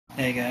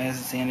Hey guys,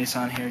 it's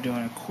TheAndySan here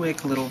doing a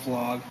quick little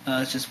vlog.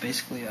 It's just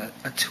basically a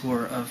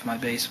tour of my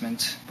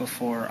basement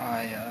before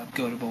I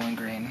go to Bowling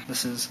Green.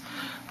 This is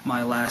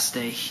my last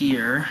day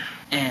here,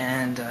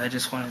 and I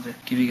just wanted to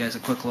give you guys a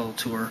quick little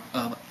tour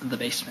of the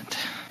basement.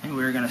 And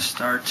we're going to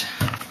start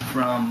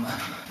from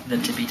the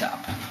tippy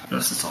top.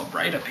 Notice it's all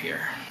bright up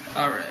here.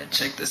 Alright,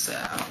 check this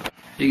out.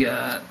 You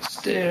got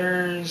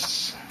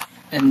stairs,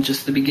 and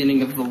just the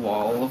beginning of the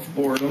wall of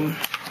boredom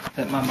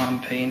that my mom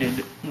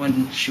painted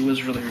when she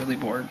was really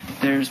bored.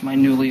 There's my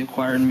newly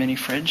acquired mini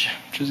fridge,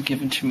 which was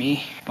given to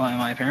me by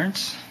my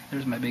parents.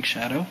 There's my big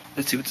shadow.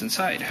 Let's see what's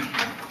inside.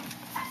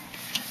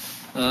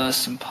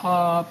 Some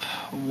pop,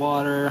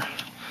 water,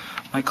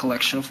 my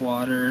collection of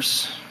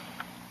waters,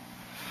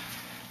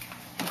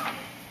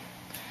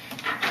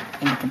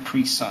 and the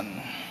Capri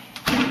Sun.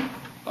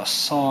 A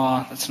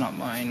saw, that's not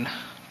mine.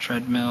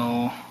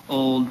 Treadmill,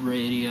 old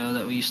radio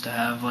that we used to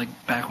have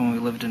like back when we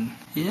lived in,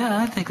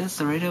 I think that's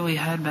the radio we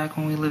had back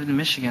when we lived in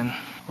Michigan.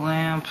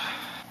 Lamp,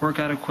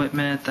 workout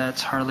equipment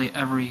that's hardly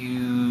ever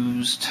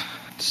used,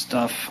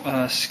 stuff,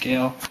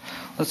 scale.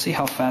 Let's see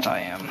how fat I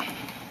am.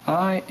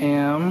 I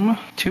am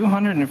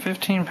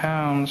 215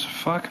 pounds.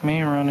 Fuck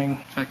me running. In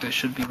fact, I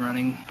should be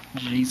running.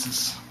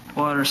 Jesus.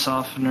 Water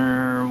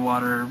softener,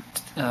 water,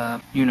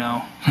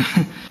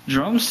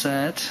 drum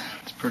set.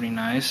 It's pretty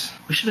nice.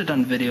 We should have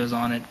done videos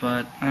on it,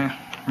 but we're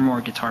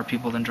more guitar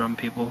people than drum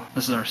people.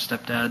 This is our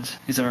stepdads.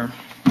 These are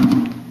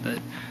the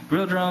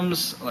real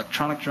drums,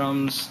 electronic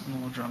drums, a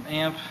little drum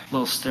amp,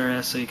 little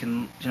stereo so you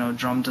can,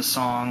 drum to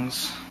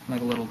songs,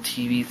 like a little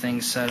TV thing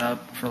set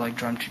up for like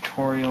drum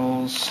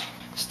tutorials,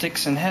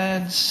 sticks and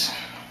heads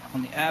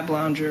on the ab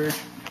lounger,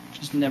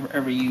 which is never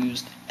ever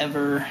used,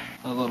 ever.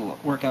 A little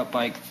workout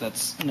bike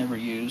that's never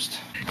used.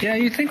 Yeah,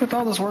 you'd think with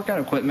all this workout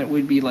equipment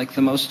we'd be like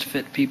the most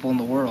fit people in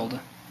the world.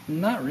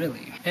 Not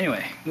really.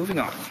 Anyway, moving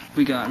on.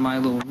 We got my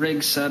little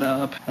rig set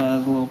up, the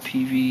little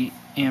PV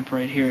amp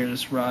right here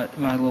is my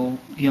little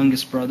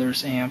youngest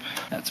brother's amp.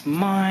 That's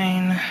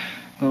mine.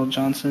 Little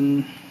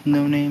Johnson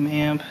no-name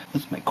amp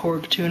with my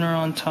Korg tuner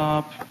on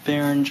top,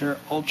 Behringer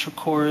Ultra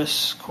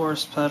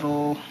Chorus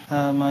pedal,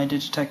 my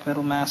Digitech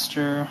Metal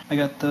Master. I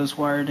got those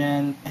wired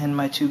in, and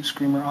my tube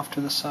screamer off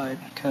to the side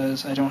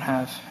because I don't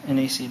have an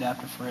AC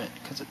adapter for it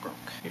because it broke.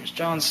 Here's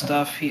John's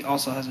stuff. He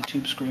also has a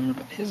tube screamer,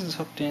 but his is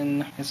hooked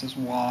in. His is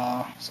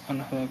wah. It's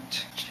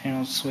unhooked.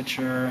 Channel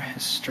switcher,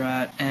 his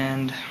Strat,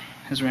 and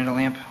his Randall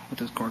amp with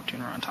his Korg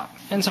tuner on top,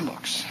 and some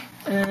books.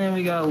 And then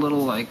we got a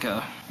little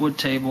wood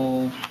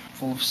table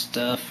full of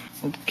stuff,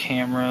 little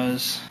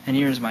cameras, and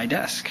here's my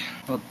desk.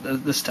 Well,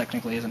 this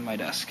technically isn't my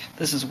desk.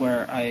 This is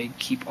where I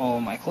keep all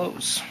my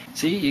clothes.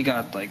 See, you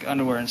got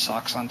underwear and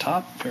socks on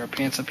top, pair of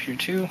pants up here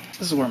too.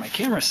 This is where my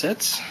camera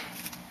sits,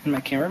 and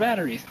my camera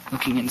battery.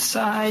 Looking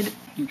inside,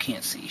 you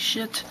can't see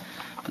shit,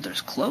 but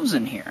there's clothes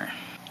in here.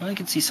 Well, I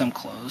can see some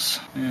clothes,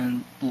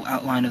 and a little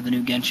outline of the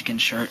new Genshiken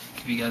shirt.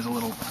 Give you guys a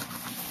little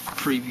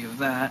preview of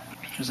that.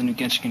 There's a new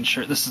Genshiken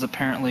shirt. This is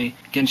apparently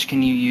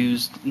Genshiken You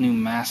used new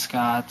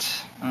mascot.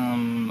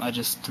 I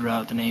just threw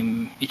out the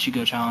name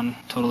Ichigo-chan.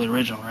 Totally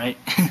original, right?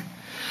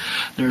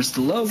 There's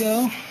the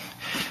logo,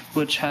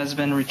 which has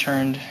been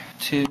returned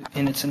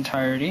in its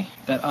entirety,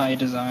 that I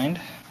designed.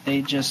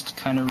 They just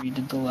kind of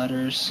redid the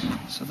letters,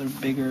 so they're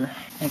bigger.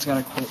 And it's got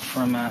a quote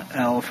from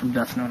L from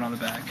Death Note on the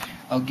back.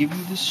 I'll give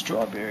you the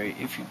strawberry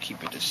if you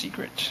keep it a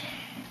secret.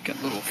 Got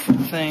a little foot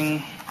thing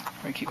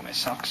where I keep my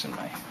socks and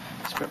my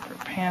spare pair of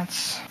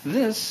pants.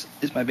 This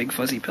is my big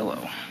fuzzy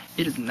pillow.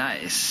 It is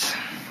nice.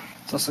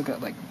 It's also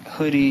got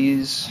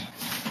hoodies,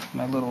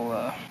 my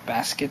little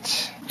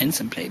basket, and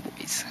some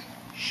Playboys.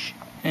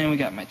 And we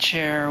got my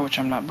chair, which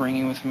I'm not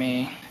bringing with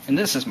me. And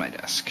this is my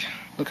desk.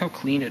 Look how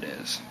clean it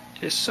is.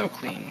 It is so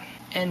clean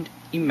and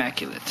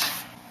immaculate.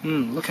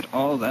 Look at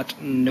all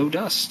that no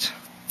dust.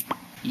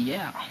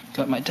 Yeah.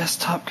 Got my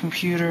desktop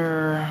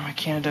computer, my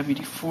Canon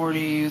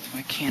WD-40 with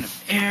my can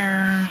of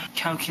air,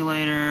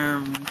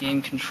 calculator,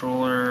 game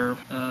controller,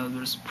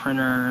 there's a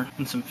printer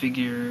and some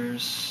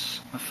figures,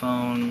 my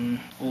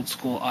phone, old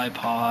school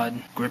iPod,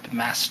 Grip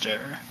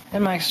Master,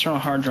 and my external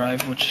hard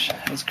drive, which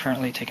is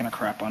currently taking a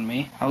crap on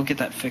me. I'll get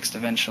that fixed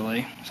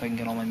eventually so I can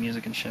get all my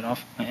music and shit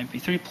off. My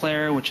MP3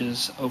 player, which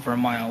is over a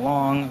mile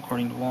long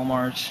according to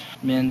Walmart,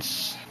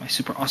 mints, my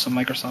super awesome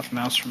Microsoft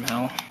mouse from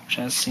hell, which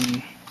has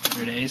seen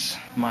better days,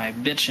 my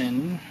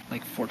bitchin'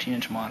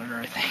 14-inch monitor,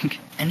 I think.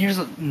 And here's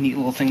a neat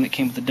little thing that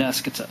came with the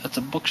desk. It's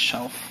a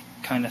bookshelf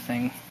kind of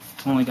thing.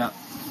 It's only got,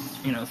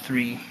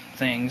 3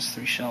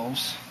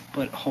 shelves,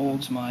 but it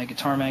holds my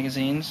guitar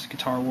magazines,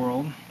 Guitar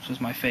World, which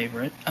is my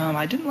favorite.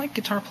 I didn't like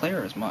Guitar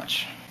Player as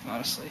much,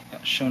 honestly.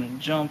 Got Shonen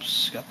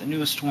Jumps, got the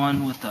newest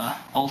one with the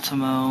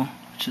Ultimo,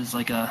 which is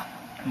like a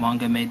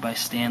manga made by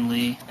Stan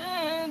Lee.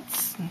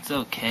 It's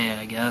okay,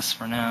 I guess,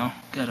 for now.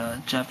 Got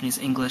a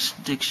Japanese-English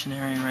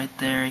dictionary right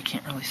there. You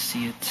can't really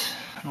see it.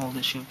 An old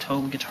issue of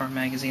Total Guitar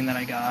Magazine that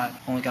I got.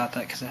 Only got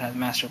that because it had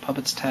Master of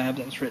Puppets tab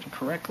that was written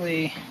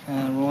correctly.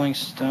 Rolling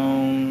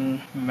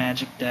Stone,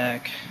 Magic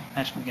Deck,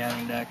 Magic the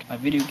Gathering deck. My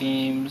video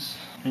games,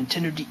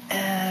 Nintendo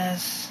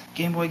DS,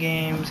 Game Boy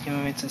games, Game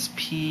Boy Advance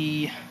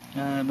SP,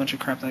 A bunch of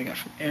crap that I got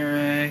from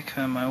Eric,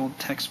 my old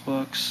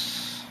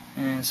textbooks,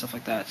 and stuff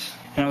like that.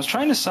 And I was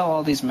trying to sell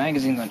all these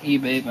magazines on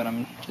eBay, but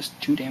I'm just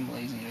too damn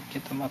lazy to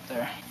get them up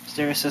there.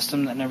 Stereo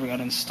system that never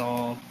got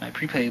installed. My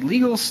prepaid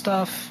legal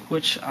stuff,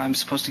 which I'm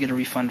supposed to get a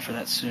refund for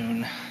that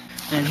soon.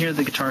 And here are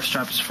the guitar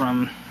straps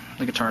from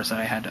the guitars that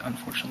I had to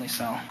unfortunately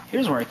sell.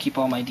 Here's where I keep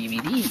all my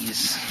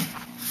DVDs.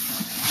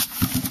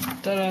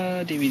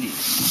 Ta-da,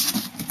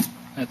 DVDs.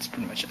 That's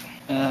pretty much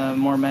it.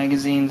 More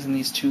magazines in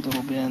these two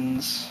little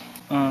bins.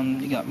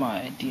 You got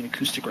my Dean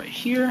acoustic right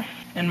here,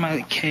 and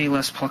my K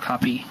Les Paul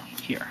copy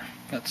here.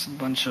 Got a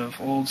bunch of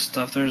old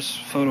stuff. There's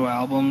photo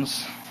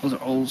albums. Those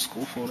are old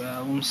school photo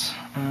albums.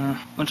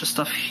 Bunch of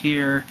stuff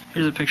here.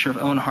 Here's a picture of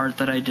Owen Hart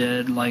that I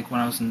did like when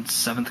I was in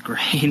 7th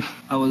grade.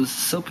 I was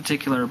so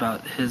particular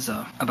about his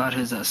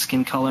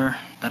skin color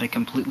that I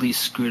completely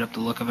screwed up the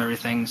look of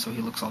everything, so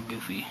he looks all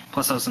goofy.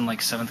 Plus I was in like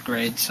 7th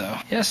grade, so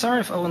yeah,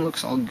 sorry if Owen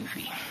looks all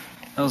goofy.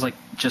 That was like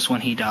just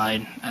when he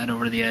died at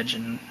Over the Edge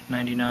in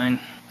 '99.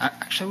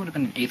 Actually, I would have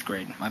been in 8th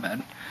grade, my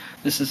bad.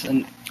 This is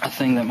a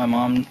thing that my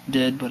mom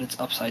did, but it's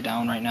upside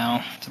down right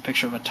now. It's a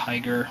picture of a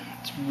tiger.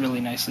 It's really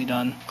nicely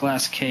done.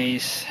 Glass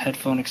case,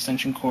 headphone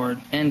extension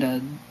cord, and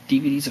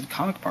DVDs of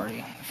Comic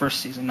Party. The first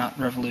season, not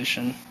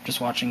Revolution.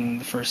 Just watching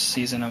the first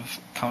season of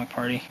Comic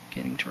Party.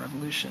 Getting to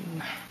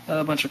Revolution.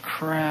 A bunch of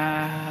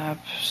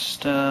crap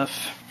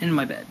stuff in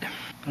my bed.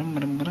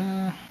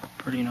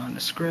 Pretty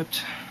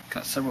nondescript.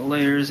 Got several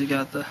layers. You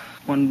got the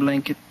one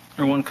blanket,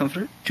 or one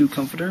comforter, two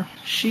comforter,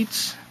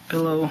 sheets,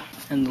 pillow,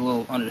 and the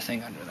little under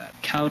thing under that.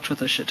 Couch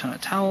with a shit ton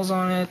of towels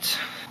on it.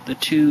 The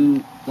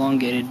two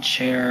elongated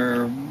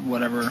chair,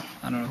 whatever,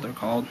 I don't know what they're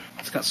called.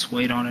 It's got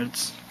suede on it.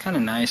 It's kind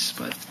of nice,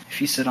 but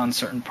if you sit on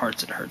certain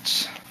parts, it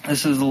hurts.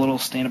 This is the little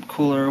stand-up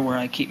cooler where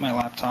I keep my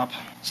laptop.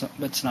 So,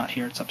 but it's not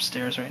here. It's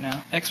upstairs right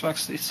now.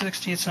 Xbox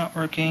 360, it's not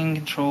working.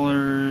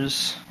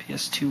 Controllers.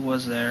 PS2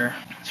 was there.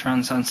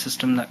 Surround sound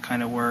system that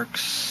kind of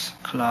works.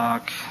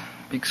 Clock.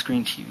 Big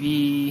screen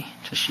TV.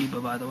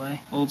 Toshiba, by the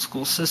way. Old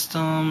school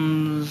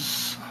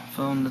systems.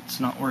 Phone that's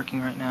not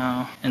working right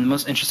now. And the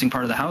most interesting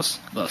part of the house,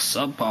 the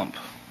sub pump.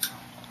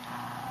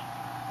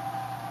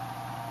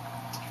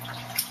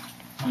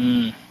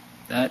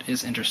 That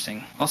is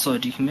interesting. Also a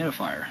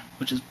dehumidifier,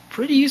 which is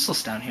pretty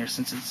useless down here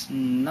since it's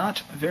not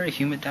very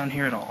humid down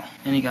here at all.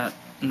 And you got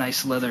a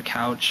nice leather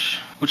couch,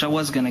 which I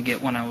was going to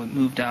get when I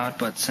moved out,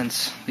 but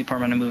since the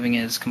apartment I'm moving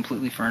in is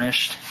completely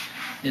furnished,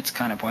 it's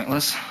kind of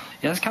pointless.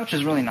 Yeah, this couch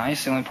is really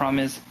nice. The only problem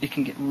is it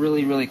can get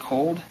really, really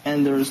cold,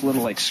 and there's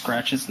little like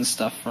scratches and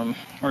stuff from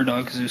our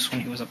dog Zeus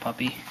when he was a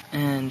puppy.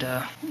 And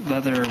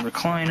leather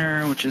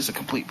recliner, which is a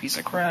complete piece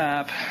of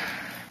crap.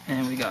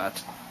 And we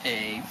got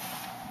a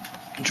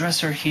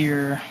dresser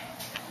here,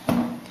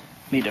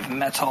 made of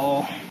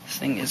metal. This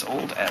thing is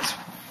old as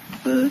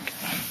fuck.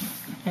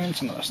 And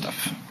some other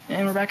stuff.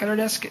 And we're back at our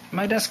desk,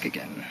 my desk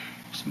again.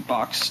 Some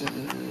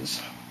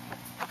boxes.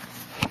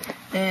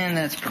 And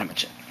that's pretty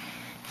much it.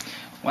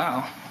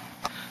 Wow.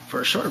 For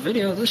a short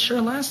video, this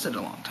sure lasted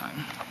a long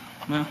time.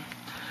 Well,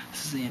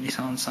 this is the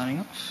TheAndySan signing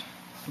off.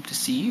 Hope to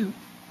see you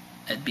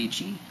at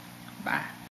BG. Bye.